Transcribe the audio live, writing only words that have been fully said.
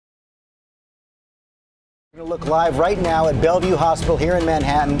We're going to look live right now at Bellevue Hospital here in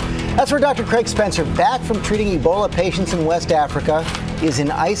Manhattan. That's where Dr. Craig Spencer, back from treating Ebola patients in West Africa, is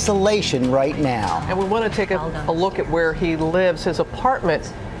in isolation right now. And we want to take a look at where he lives. His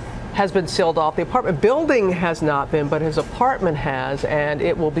apartment has been sealed off. The apartment building has not been, but his apartment has, and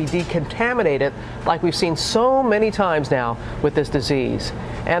it will be decontaminated like we've seen so many times now with this disease.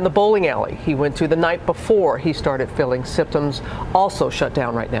 And the bowling alley he went to the night before he started feeling symptoms also shut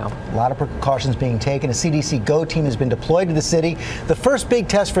down right now. A lot of precautions being taken. A CDC GO team has been deployed to the city. The first big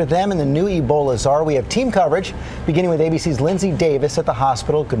test for them and the new Ebola czar. We have team coverage beginning with ABC's Lindsay Davis at the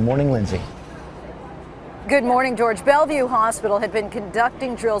hospital. Good morning, Lindsay. Good morning, George. Bellevue Hospital had been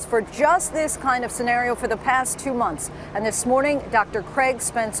conducting drills for just this kind of scenario for the past 2 months. And this morning, Dr. Craig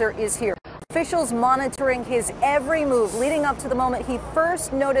Spencer is here. Officials monitoring his every move leading up to the moment he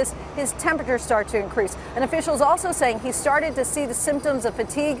first noticed his temperature start to increase. And officials also saying he started to see the symptoms of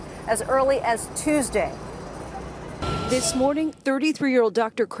fatigue as early as Tuesday. This morning, 33-year-old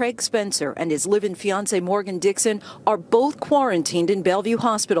Dr. Craig Spencer and his live-in fiancee Morgan Dixon are both quarantined in Bellevue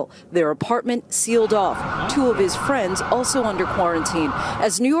Hospital, their apartment sealed off. Two of his friends also under quarantine,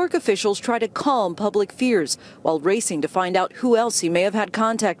 as New York officials try to calm public fears while racing to find out who else he may have had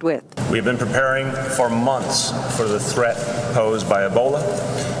contact with. We've been preparing for months for the threat posed by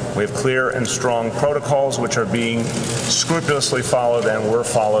Ebola. We have clear and strong protocols which are being scrupulously followed and were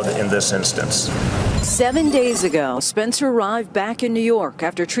followed in this instance. 7 days ago, Spencer arrived back in New York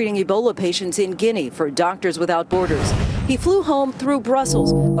after treating Ebola patients in Guinea for Doctors Without Borders. He flew home through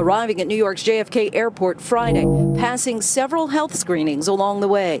Brussels, arriving at New York's JFK Airport Friday, passing several health screenings along the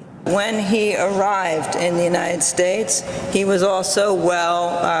way. When he arrived in the United States, he was also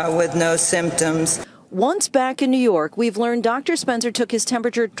well with no symptoms. Once back in New York, we've learned Dr. Spencer took his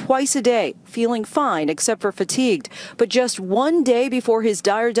temperature twice a day, feeling fine except for fatigued. But just 1 day before his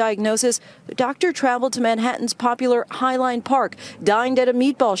dire diagnosis, the doctor traveled to Manhattan's popular Highline Park, dined at a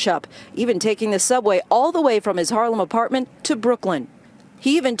meatball shop, even taking the subway all the way from his Harlem apartment to Brooklyn.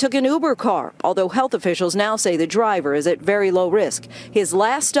 He even took an Uber car, although health officials now say the driver is at very low risk. His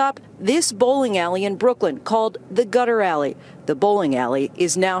last stop, this bowling alley in Brooklyn called the Gutter Alley. The bowling alley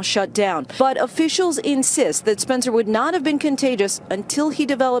is now shut down, but officials insist that Spencer would not have been contagious until he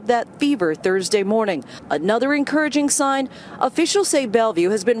developed that fever Thursday morning. Another encouraging sign, officials say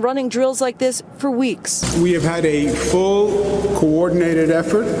Bellevue has been running drills like this for weeks. We have had a full coordinated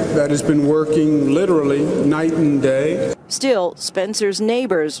effort that has been working literally night and day. Still, Spencer's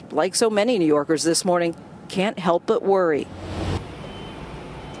neighbors, like so many New Yorkers this morning, can't help but worry.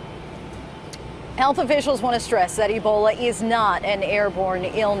 Health officials want to stress that Ebola is not an airborne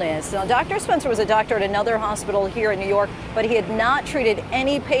illness. Now, Dr. Spencer was a doctor at another hospital here in New York, but he had not treated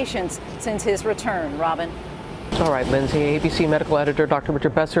any patients since his return. Robin. All right, Lindsay, ABC medical editor Dr.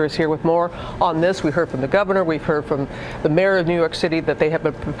 Richard Besser is here with more on this. We heard from the governor, we've heard from the mayor of New York City that they have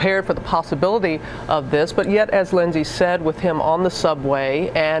been prepared for the possibility of this. But yet, as Lindsay said, with him on the subway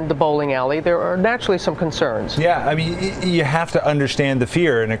and the bowling alley, there are naturally some concerns. Yeah, I mean, you have to understand the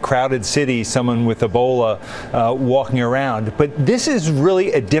fear in a crowded city, someone with Ebola walking around. But this is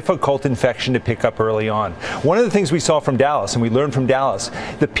really a difficult infection to pick up early on. One of the things we saw from Dallas, and we learned from Dallas,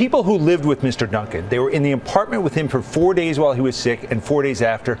 the people who lived with Mr. Duncan, they were in the apartment with him for 4 days while he was sick, and 4 days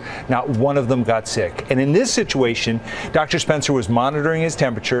after, not one of them got sick. And in this situation, Dr. Spencer was monitoring his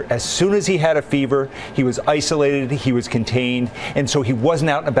temperature. As soon as he had a fever, he was isolated, he was contained, and so he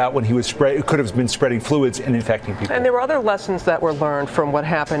wasn't out and about when he was could have been spreading fluids and infecting people. And there were other lessons that were learned from what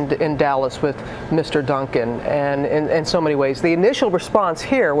happened in Dallas with Mr. Duncan, and in so many ways. The initial response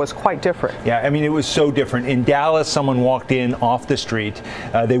here was quite different. Yeah, I mean, it was so different. In Dallas, someone walked in off the street.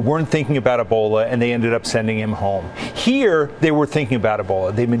 They weren't thinking about Ebola, and they ended up sending him home. Here, they were thinking about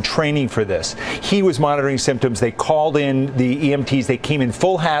Ebola. They've been training for this. He was monitoring symptoms. They called in the EMTs. They came in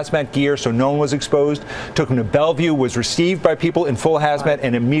full hazmat gear, so no one was exposed. Took him to Bellevue, was received by people in full hazmat,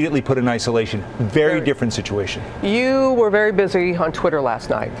 and immediately put in isolation. Very different situation. You were very busy on Twitter last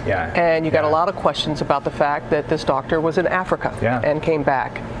night. Yeah. And you got a lot of questions about the fact that this doctor was in Africa and came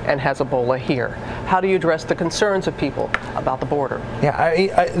back and has Ebola here. How do you address the concerns of people about the border?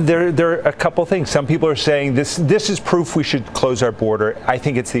 Yeah, there are a couple things. Some people are saying this is proof we should close our border. I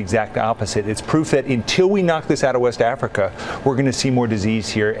think it's the exact opposite. It's proof that until we knock this out of West Africa, we're going to see more disease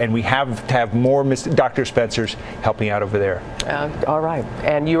here, and we have to have more Dr. Spencers helping out over there. All right.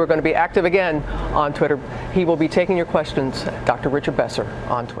 And you are going to be active again on Twitter. He will be taking your questions, Dr. Richard Besser,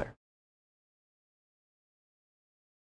 on Twitter.